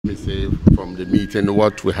me say from the meeting,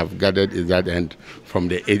 what we have gathered is that, and from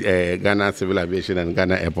the Ghana Civil Aviation and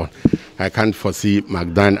Ghana Airport, I can't foresee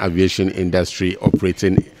McDan aviation industry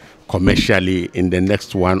operating commercially in the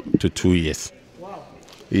next 1 to 2 years. Wow.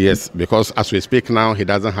 Yes, because as we speak now, he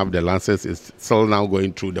doesn't have the license. It's still now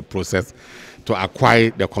going through the process to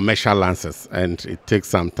acquire the commercial license, and it takes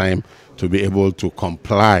some time to be able to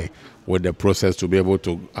comply with the process to be able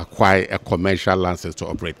to acquire a commercial license to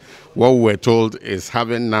operate. What we're told is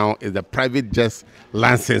having now is the private jet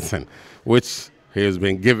licensing, which he has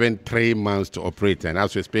been given 3 months to operate, and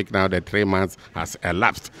as we speak now, the 3 months has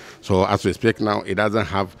elapsed. So as we speak now, it doesn't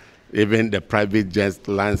have even the private jet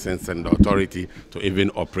license and authority to even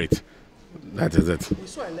operate. That is it. We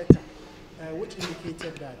saw a letter which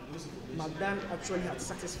indicated that McDan actually had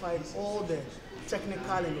satisfied all the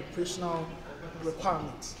technical and operational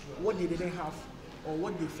requirements. What they didn't have, or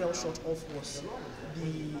what they fell short of, was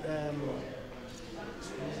the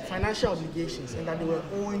financial obligations, and that they were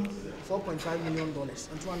owing $4.5 million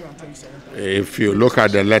and 227. If you look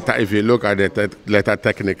at the letter,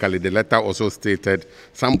 technically, the letter also stated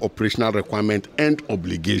some operational requirement and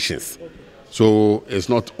obligations. So it's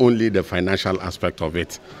not only the financial aspect of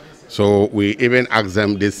it. So we even asked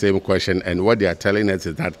them this same question, and what they are telling us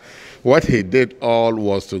is that what he did all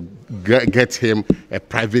was to get him a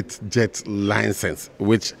private jet license,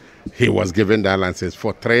 which he was given that license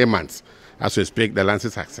for 3 months. As we speak, the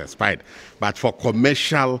license has expired. But for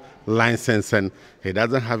commercial licensing, he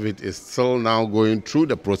doesn't have it. It's still now going through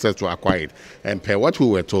the process to acquire it. And per what we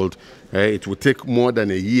were told, it will take more than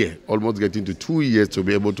a year, almost getting to 2 years to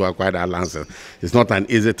be able to acquire that license. It's not an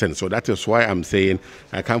easy thing. So that is why I'm saying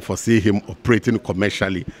I can't foresee him operating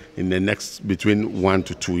commercially in the next between 1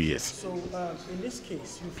 to 2 years. So in this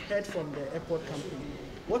case, you've heard from the airport company.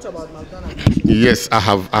 What about McDan? Yes, I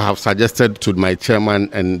have suggested to my chairman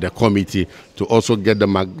and the committee to also get the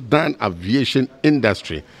McDan aviation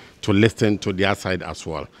industry to listen to their side as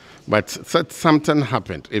well. But something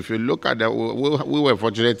happened. If you look at we were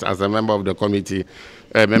fortunate as a member of the committee,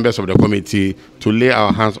 members of the committee, to lay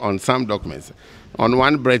our hands on some documents. On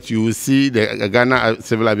one breath, you will see the Ghana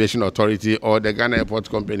Civil Aviation Authority or the Ghana Airport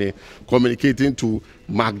Company communicating to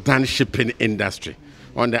McDan shipping industry.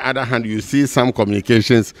 On the other hand, you see some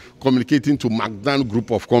communications communicating to McDan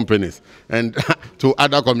group of companies and to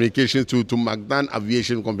other communications to McDan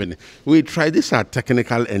aviation company. We try, these are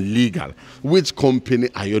technical and legal. Which company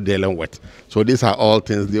are you dealing with? So these are all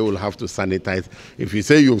things they will have to sanitize. If you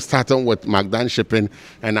say you've started with McDan shipping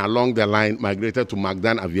and along the line migrated to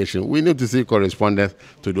McDan aviation, we need to see correspondence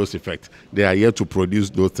to those effects. They are here to produce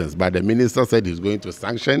those things. But the minister said he's going to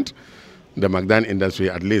sanction the McDan industry,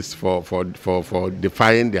 at least for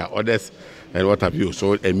defying their orders and what have you.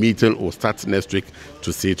 So a meeting will start next week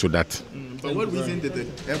to see to that. But what reason did the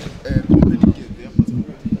company give the airport?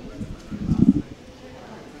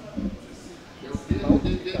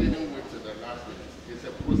 They didn't wait to the last week. It's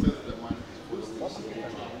a process the man is supposed to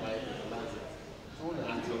apply the license.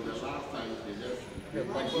 Until the last time, they just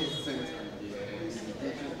sent the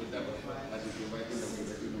invitation to them that is inviting them to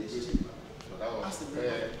the innovation. So that was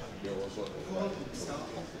there was what.